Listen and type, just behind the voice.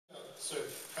sort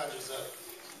of conjures up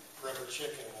rubber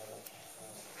chicken and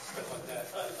stuff like that.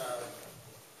 But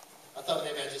I thought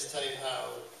maybe I'd just tell you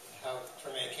how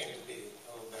Treme came to be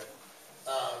a little bit.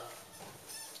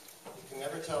 You can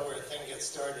never tell where a thing gets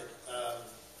started.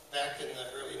 Back in the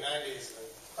early 90s, a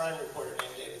crime reporter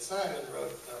named David Simon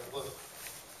wrote a book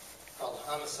called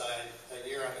Homicide, A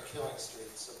Year on the Killing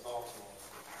Streets of Baltimore.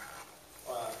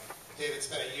 David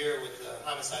spent a year with the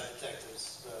homicide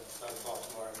detectives of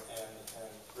Baltimore and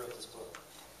wrote this book.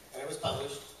 And it was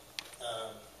published,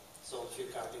 sold a few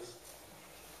copies.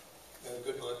 It was a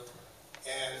good book.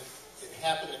 And it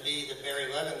happened to be that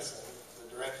Barry Levinson, the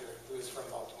director, who is from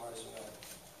Baltimore, as you know,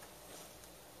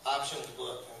 optioned the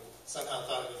book and somehow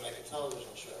thought it would make a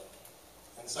television show.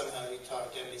 And somehow he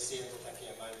talked NBC into thinking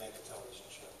it might make a television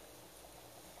show.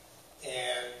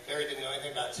 And Barry didn't know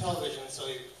anything about television, so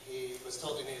he was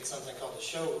told he needed something called a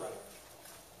showrunner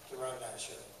to run that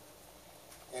show.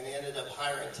 And he ended up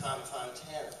hiring Tom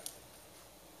Fontana,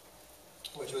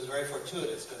 which was very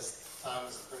fortuitous because Tom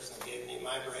is the person who gave me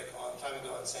my break a long time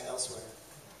ago on St. Elsewhere.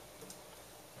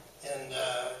 And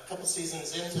a couple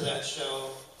seasons into that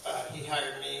show, he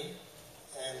hired me,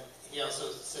 and he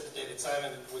also said to David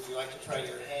Simon, would you like to try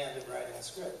your hand at writing a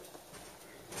script?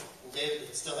 And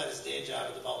David still had his day job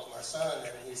at the Baltimore Sun,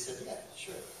 and he said, yeah,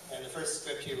 sure. And the first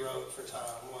script he wrote for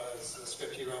Tom was the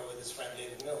script he wrote with his friend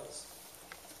David Mills.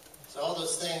 So all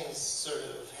those things sort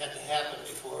of had to happen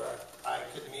before I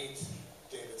could meet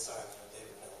David Simon and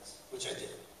David Mills, which I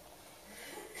did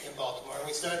in Baltimore. And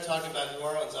we started talking about New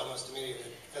Orleans almost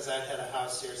immediately, because I'd had a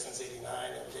house here since '89,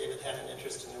 and David had an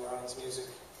interest in New Orleans music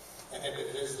and had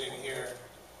been visiting here.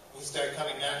 He started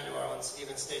coming down to New Orleans,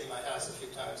 even stayed in my house a few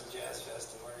times at Jazz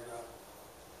Fest and Mardi Gras.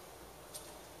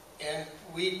 And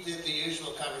we did the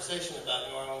usual conversation about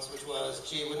New Orleans, which was,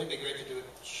 gee, wouldn't it be great to do a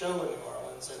show in New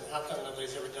Orleans, and how come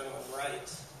nobody's ever done one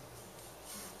right?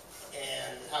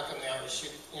 And how come they always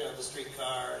shoot, the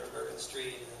streetcar and Bourbon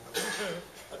Street, and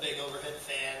a big overhead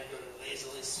fan go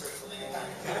lazily circling,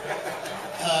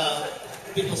 and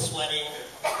people sweating,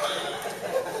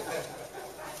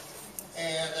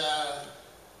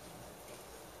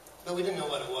 but we didn't know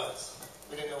what it was.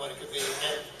 We didn't know what it could be.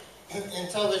 And in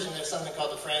television, there's something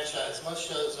called the franchise. Most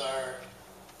shows are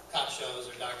cop shows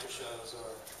or doctor shows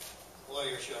or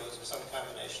lawyer shows or some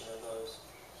combination of those,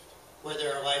 where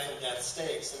there are life and death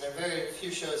stakes. And there are very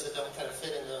few shows that don't kind of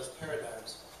fit into those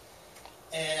paradigms.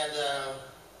 And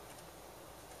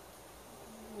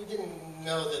we didn't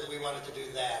know that we wanted to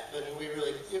do that, but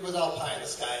it was all pie in the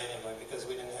sky anyway, because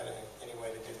we didn't have any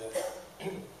way to do that.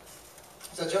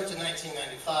 So I jumped to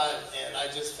 1995, and I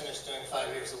just finished doing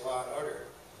 5 years of Law and Order.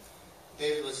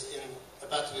 David was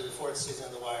about to do the 4th season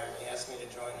of The Wire, and he asked me to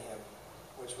join him,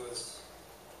 which was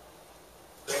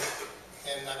great.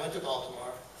 And I went to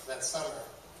Baltimore that summer,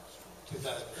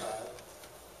 2005,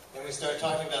 and we started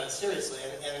talking about it seriously.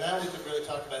 And now we could really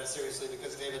talk about it seriously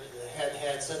because David had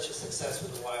had such a success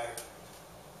with The Wire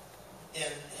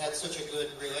and had such a good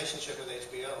relationship with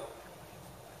HBO.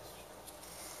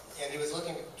 And he was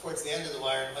looking towards the end of The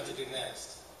Wire and what to do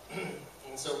next.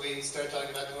 And so we started talking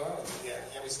about New Orleans again,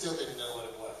 and we still didn't know what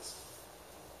it was.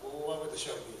 Well, what would the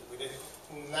show be?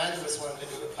 Neither of us wanted to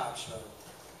do a cop show.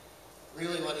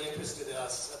 Really what interested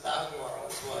us about New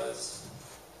Orleans was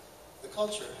the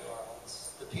culture of New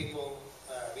Orleans, the people,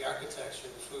 the architecture,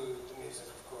 the food, the music,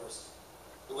 of course,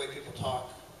 the way people talk.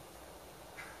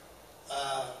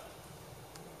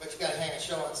 But you got to hang a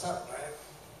show on something, right?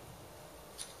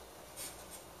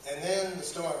 And then the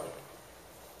storm,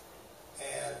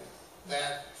 and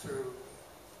that threw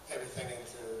everything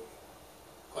into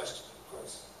question, of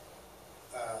course,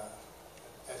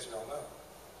 as you all know.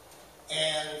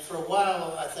 And for a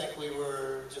while, I think we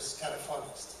were just kind of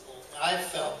flummoxed. I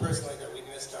felt personally that we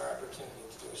missed our opportunity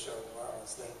to do a show in New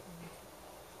Orleans. That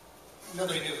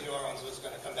nobody knew if New Orleans was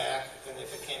going to come back, and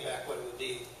if it came back, what it would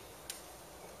be.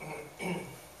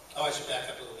 Oh, I should back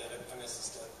up a little bit. I missed this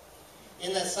step.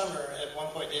 In that summer, at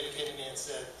one point, David came to me and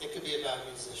said, it could be about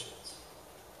musicians.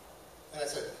 And I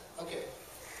said, okay.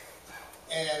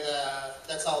 And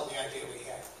that's all the idea we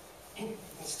had.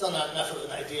 It's still not enough of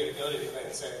an idea to go to anybody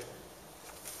and say,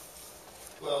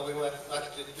 well, we would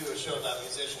like to do a show about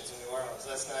musicians in New Orleans.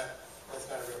 That's not a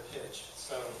real pitch.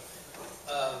 So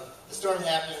the storm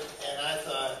happened, and I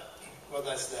thought, well,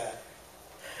 that's that.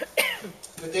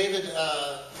 But David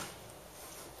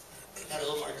had a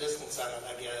little more distance on it,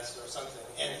 I guess, or something.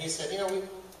 And he said,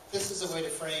 this is a way to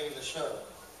frame the show.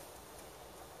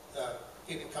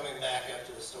 People coming back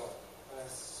after the storm. And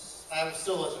I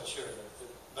still wasn't sure,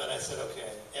 but I said,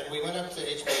 okay. And we went up to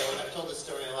HBO, and I've told this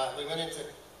story a lot. We went into,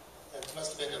 it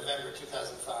must have been November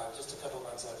 2005, just a couple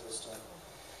months after the storm.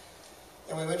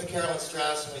 And we went to Carolyn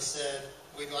Strauss and we said,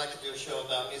 we'd like to do a show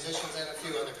about musicians and a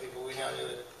few other people. We now knew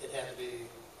it had to be,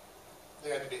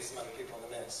 there had to be some other people in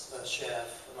the mix. A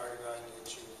chef, a Mardi Gras Indian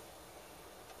chief.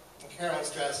 And Carolyn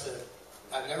Strauss said,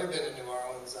 I've never been to New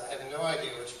Orleans. I have no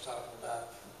idea what you're talking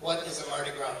about. What is a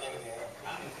Mardi Gras Indian?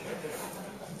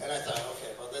 And I thought,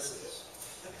 okay, well, this is...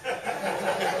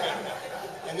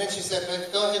 And then she said,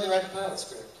 but go ahead and write the pilot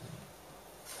script.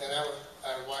 And I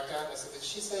walked out and I said, did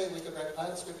she say we could write a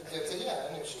pilot script? And Dave said, yeah,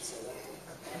 I knew she'd say that.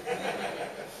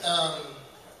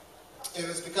 It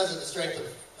was because of the strength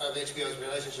of HBO's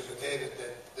relationship with David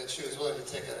that she was willing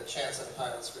to take a chance on a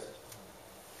pilot script.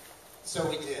 So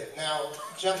we did. Now,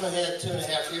 jump ahead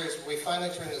 2.5 years, we finally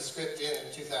turned the script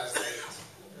in 2008.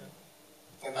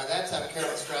 And by that time,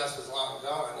 Carolyn Strauss was long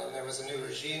gone, and there was a new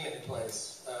regime in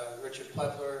place. Richard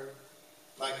Putler,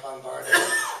 Mike Lombardo,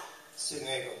 Sue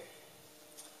Nagel.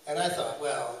 And I thought,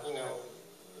 well, you know,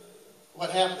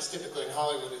 what happens typically in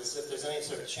Hollywood is if there's any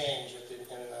sort of change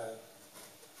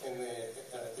in the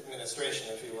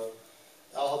administration, if you will,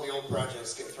 all the old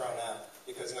projects get thrown out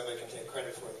because nobody can take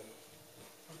credit for them.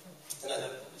 And I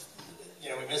thought, you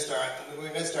know, we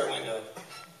missed our window.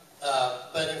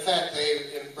 But in fact,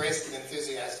 they embraced it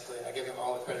enthusiastically, and I give them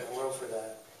all the credit in the world for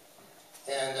that.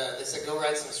 And they said, go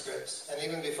write some scripts. And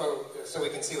even before, so we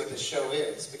can see what this show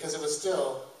is, because it was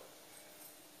still,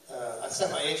 I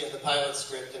sent my agent the pilot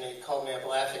script, and he called me up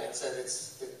laughing and said,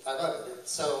 I love it.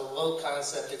 It's so low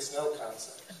concept, it's no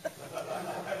concept.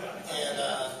 And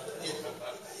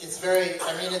it's very,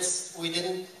 I mean,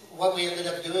 what we ended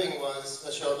up doing was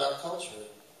a show about culture,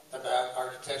 about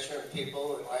architecture and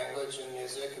people and language and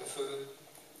music and food,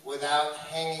 without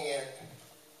hanging it.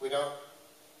 We don't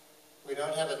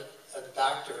have a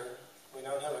doctor. We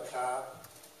don't have a cop.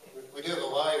 We do have a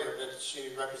lawyer, but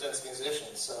she represents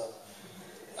musicians. So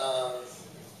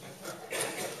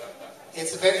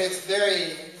it's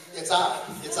odd.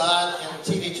 It's odd in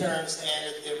TV terms,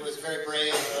 and it was very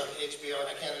brave of HBO, and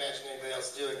I can't imagine anybody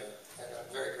else doing it. And I'm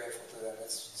very grateful to them.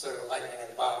 It's sort of lightning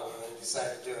in a bottle when they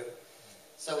decided to do it.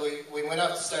 So we went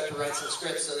up to start to write some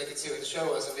scripts so they could see what the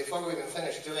show was. And before we even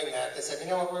finished doing that, they said, you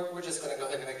know what, we're just going to go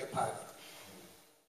ahead and make the pilot.